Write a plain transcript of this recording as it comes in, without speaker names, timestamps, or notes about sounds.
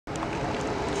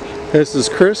This is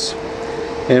Chris,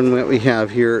 and what we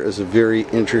have here is a very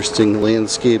interesting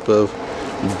landscape of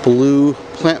blue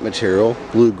plant material,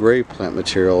 blue-gray plant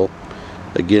material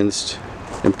against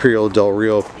Imperial Del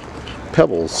Rio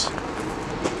Pebbles.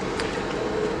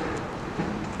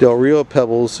 Del Rio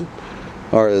Pebbles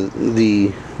are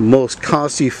the most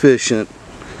cost-efficient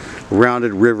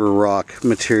rounded river rock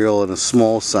material in a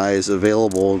small size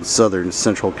available in southern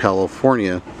central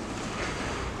California.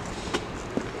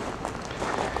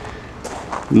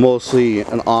 Mostly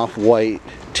an off-white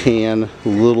tan, a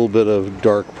little bit of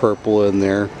dark purple in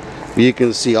there. You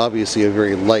can see obviously a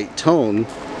very light tone,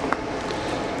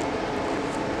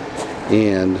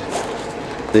 and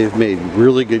they've made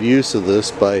really good use of this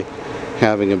by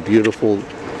having a beautiful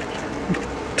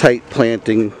tight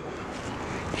planting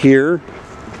here,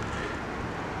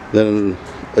 then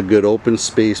a good open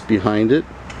space behind it,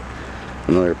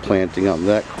 another planting on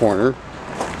that corner.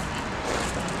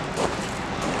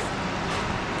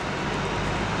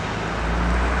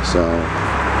 So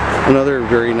another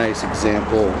very nice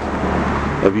example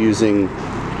of using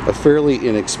a fairly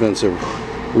inexpensive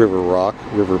river rock,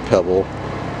 river pebble,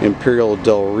 Imperial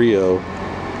Del Rio,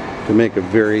 to make a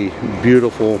very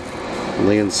beautiful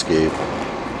landscape.